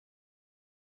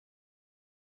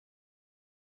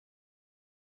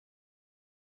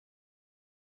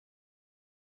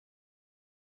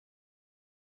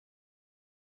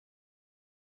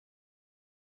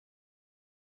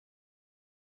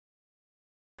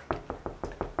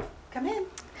Come in.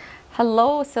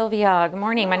 Hello, Sylvia. Good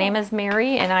morning. My name is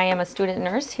Mary, and I am a student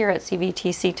nurse here at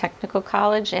CVTC Technical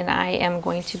College, and I am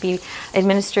going to be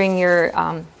administering your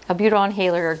albuterol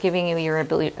inhaler, or giving you your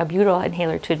albuterol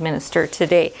inhaler to administer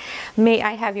today. May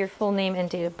I have your full name and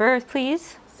date of birth,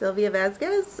 please? Sylvia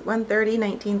Vasquez,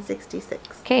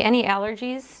 1/30/1966. Okay, any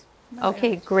allergies?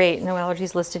 Okay, great. No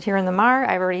allergies listed here in the MAR.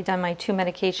 I've already done my 2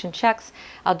 medication checks.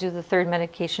 I'll do the 3rd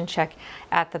medication check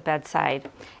at the bedside.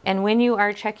 And when you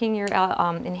are checking your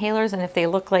inhalers, and if they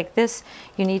look like this,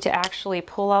 you need to actually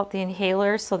pull out the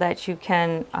inhaler so that you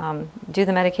can do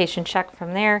the medication check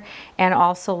from there, and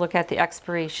also look at the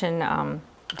expiration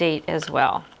date as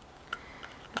well.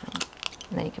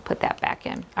 And then you can put that back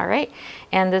in. All right,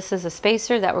 and this is a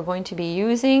spacer that we're going to be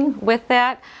using with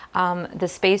that. The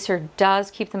spacer does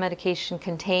keep the medication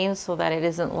contained so that it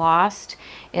isn't lost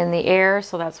in the air,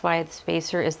 so that's why the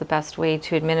spacer is the best way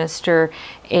to administer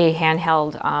a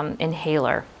handheld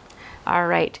inhaler. All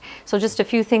right, so just a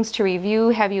few things to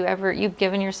review. You've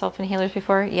given yourself inhalers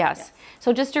before? Yes.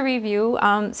 So just to review,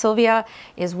 Sylvia,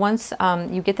 is once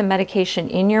you get the medication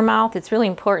in your mouth, it's really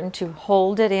important to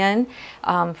hold it in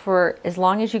for as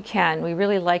long as you can. We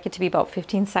really like it to be about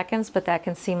 15 seconds, but that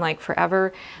can seem like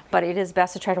forever. But it is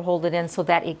best to try to hold it in so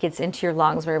that it gets into your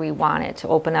lungs where we want it, to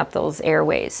open up those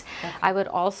airways. Okay. I would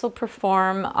also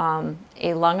perform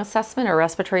a lung assessment or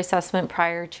respiratory assessment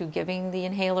prior to giving the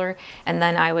inhaler, and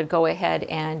then I would go ahead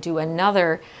and do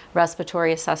another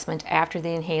respiratory assessment after the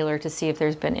inhaler to see if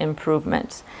there's been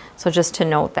improvements. So just to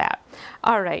note that.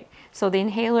 All right, so the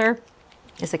inhaler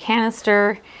is a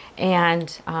canister, and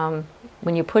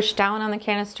when you push down on the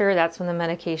canister, that's when the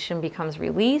medication becomes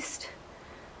released.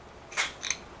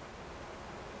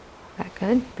 That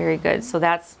good? Very good. So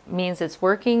that means it's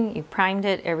working. You primed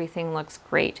it. Everything looks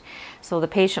great. So the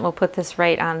patient will put this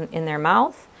right on in their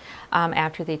mouth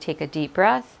after they take a deep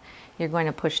breath. You're going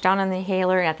to push down on the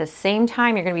inhaler, and at the same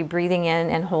time, you're going to be breathing in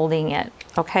and holding it.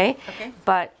 Okay? Okay.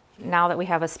 But now that we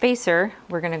have a spacer,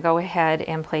 we're going to go ahead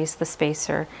and place the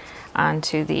spacer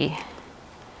onto the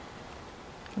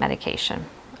medication.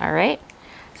 All right?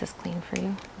 Is this clean for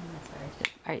you?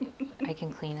 I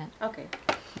can clean it. Okay.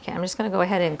 Okay, I'm just going to go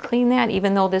ahead and clean that.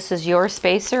 Even though this is your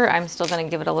spacer, I'm still going to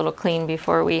give it a little clean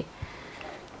before we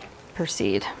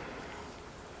proceed.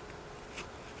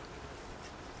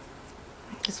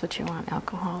 This is what you want,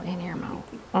 alcohol in your mouth.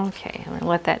 Okay, I'm going to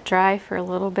let that dry for a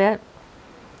little bit.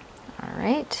 All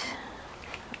right.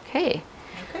 Okay.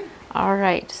 Okay. All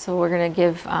right, so we're going to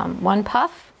give 1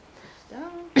 puff.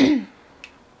 Down.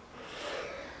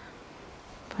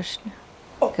 Push.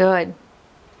 Oh. Good.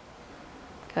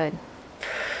 Good.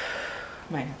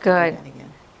 Might have to good. Do that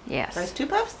again. Yes. There's 2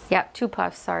 puffs? Yep, 2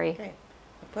 puffs, sorry. Okay.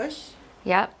 A push.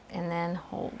 Yep, and then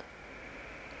hold.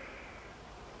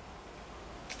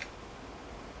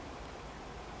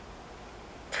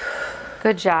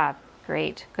 Good job.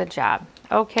 Great. Good job.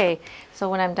 Okay, so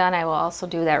when I'm done, I will also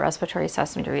do that respiratory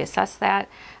assessment to reassess that.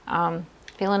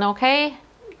 Feeling okay?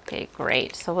 Okay,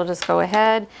 great. So we'll just go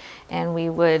ahead, and we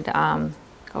would go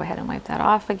ahead and wipe that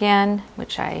off again,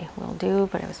 which I will do,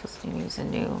 but I was supposed to use a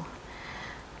new.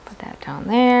 Put that down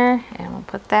there, and we'll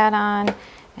put that on,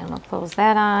 and we'll close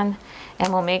that on,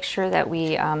 and we'll make sure that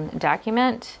we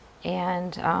document,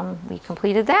 and we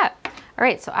completed that. All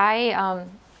right, so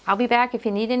I'll be back if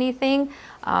you need anything.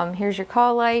 Here's your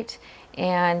call light,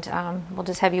 and we'll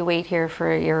just have you wait here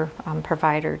for your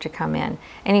provider to come in.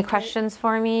 Any questions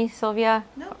for me, Sylvia?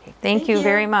 No. Okay. Thank you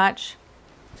very much.